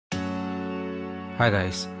Hi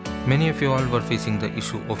guys, many of you all were facing the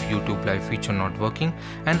issue of YouTube live feature not working,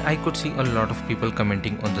 and I could see a lot of people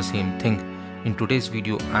commenting on the same thing. In today's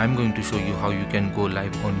video, I am going to show you how you can go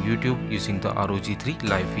live on YouTube using the ROG3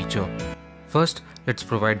 live feature. First, let's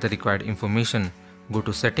provide the required information. Go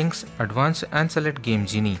to Settings, Advanced and select Game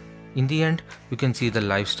Genie. In the end, you can see the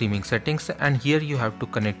live streaming settings, and here you have to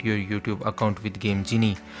connect your YouTube account with Game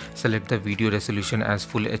Genie. Select the video resolution as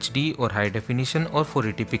Full HD or High Definition or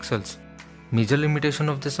 480 pixels. Major limitation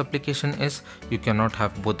of this application is you cannot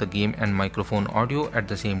have both the game and microphone audio at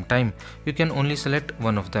the same time. You can only select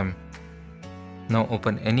one of them. Now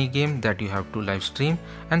open any game that you have to live stream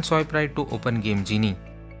and swipe right to open Game Genie.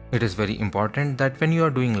 It is very important that when you are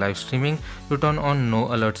doing live streaming, you turn on no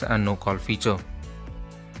alerts and no call feature.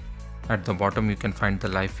 At the bottom you can find the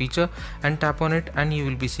live feature and tap on it and you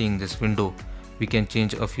will be seeing this window. We can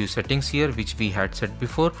change a few settings here which we had set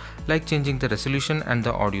before, like changing the resolution and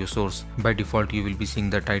the audio source. By default you will be seeing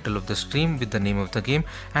the title of the stream with the name of the game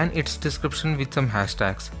and its description with some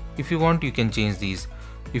hashtags. If you want, you can change these.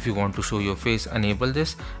 If you want to show your face, enable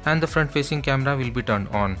this and the front facing camera will be turned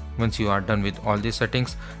on. Once you are done with all these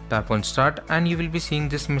settings, tap on start and you will be seeing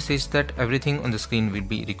this message that everything on the screen will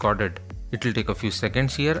be recorded. It will take a few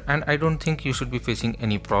seconds here and I don't think you should be facing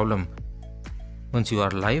any problem. Once you are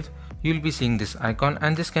live, you will be seeing this icon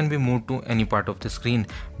and this can be moved to any part of the screen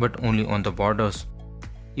but only on the borders.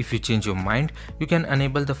 If you change your mind, you can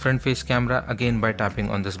enable the front face camera again by tapping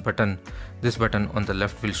on this button. This button on the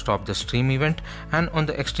left will stop the stream event and on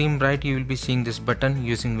the extreme right you will be seeing this button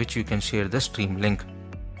using which you can share the stream link.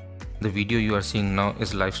 The video you are seeing now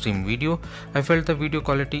is live stream video. I felt the video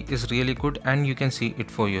quality is really good and you can see it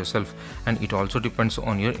for yourself, and it also depends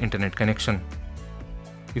on your internet connection.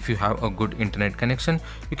 If you have a good internet connection,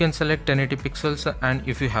 you can select 1080 pixels, and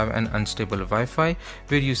if you have an unstable Wi-Fi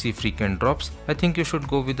where you see frequent drops, I think you should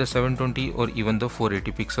go with the 720 or even the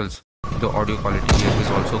 480 pixels. The audio quality here is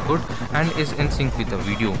also good and is in sync with the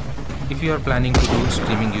video. If you are planning to do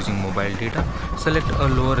streaming using mobile data, select a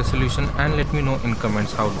lower resolution and let me know in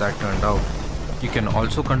comments how that turned out. You can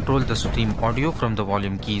also control the stream audio from the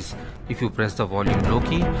volume keys. If you press the volume low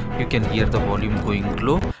key, you can hear the volume going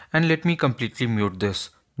low, and let me completely mute this.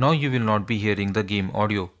 Now you will not be hearing the game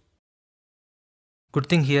audio. Good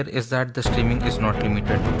thing here is that the streaming is not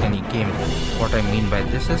limited to any game. What I mean by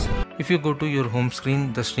this is, if you go to your home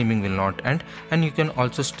screen, the streaming will not end and you can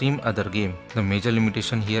also stream other game. The major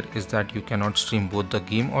limitation here is that you cannot stream both the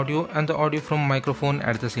game audio and the audio from microphone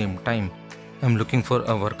at the same time. I'm looking for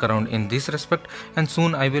a workaround in this respect and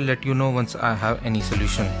soon I will let you know once I have any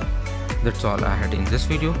solution. That's all I had in this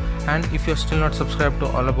video, and if you're still not subscribed to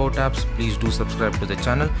All About Apps, please do subscribe to the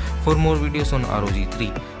channel for more videos on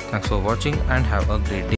ROG3. Thanks for watching and have a great day.